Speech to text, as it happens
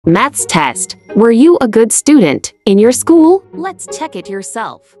Maths test. Were you a good student in your school? Let's check it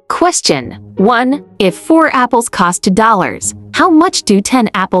yourself. Question 1. If 4 apples cost $2, how much do 10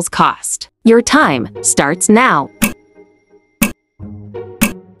 apples cost? Your time starts now.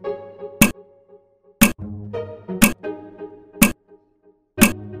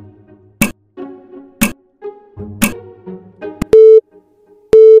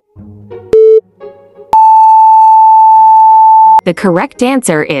 The correct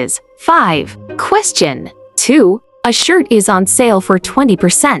answer is 5. Question 2. A shirt is on sale for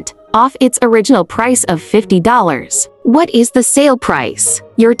 20% off its original price of $50. What is the sale price?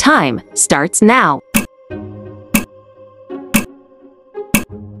 Your time starts now.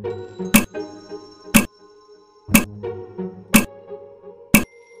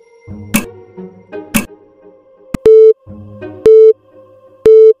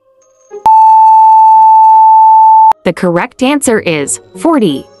 The correct answer is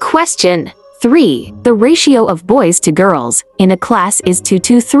 40. Question 3. The ratio of boys to girls in a class is 2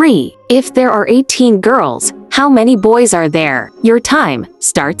 to 3. If there are 18 girls, how many boys are there? Your time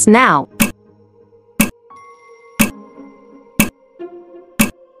starts now.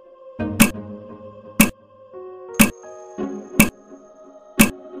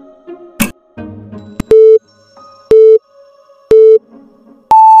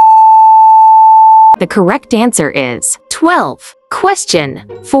 The correct answer is 12. Question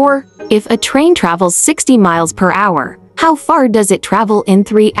 4. If a train travels 60 miles per hour, how far does it travel in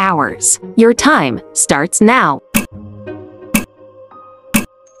 3 hours? Your time starts now.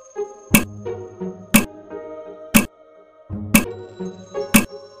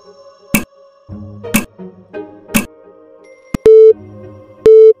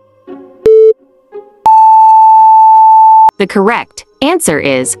 The correct answer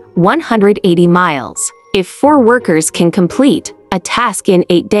is 180 miles. If 4 workers can complete a task in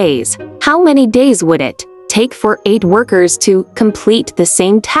 8 days, how many days would it take for 8 workers to complete the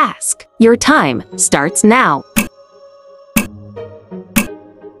same task? Your time starts now.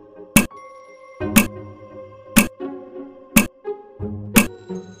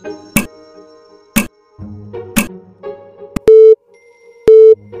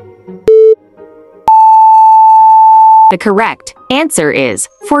 The correct answer is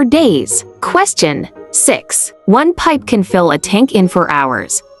 4 days. Question 6. One pipe can fill a tank in 4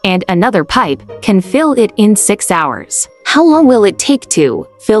 hours, and another pipe can fill it in 6 hours. How long will it take to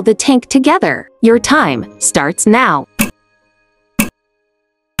fill the tank together? Your time starts now.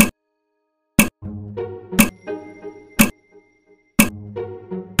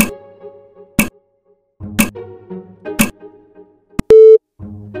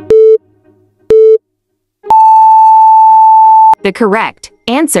 The correct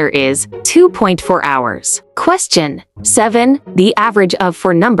answer is 2.4 hours. Question 7. The average of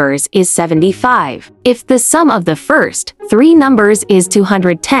 4 numbers is 75. If the sum of the first 3 numbers is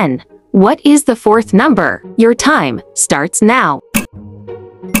 210, what is the 4th number? Your time starts now.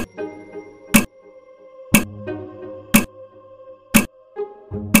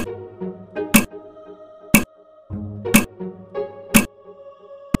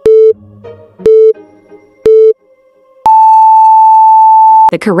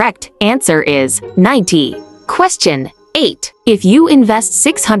 The correct answer is 90. Question 8. If you invest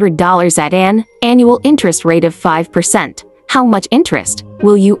 $600 at an annual interest rate of 5%, how much interest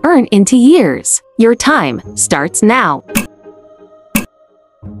will you earn into years? Your time starts now.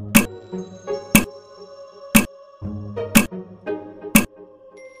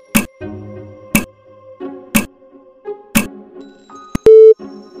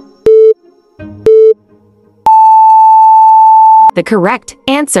 The correct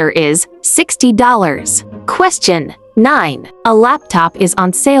answer is $60. Question 9. A laptop is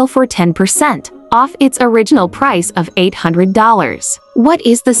on sale for 10% off its original price of $800. What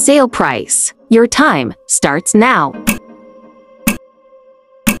is the sale price? Your time starts now.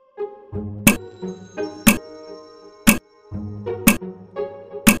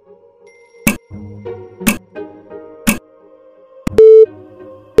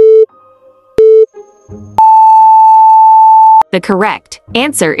 The correct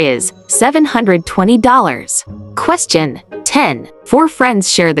answer is $720. Question 10. 4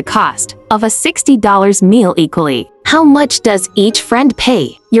 friends share the cost of a $60 meal equally. How much does each friend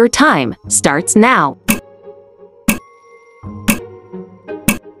pay? Your time starts now.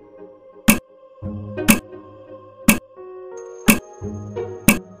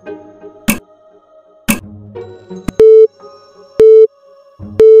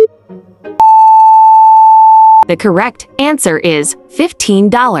 The correct answer is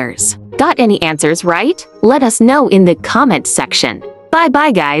 $15. Got any answers right? Let us know in the comment section. Bye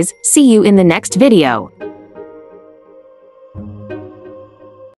bye guys, see you in the next video.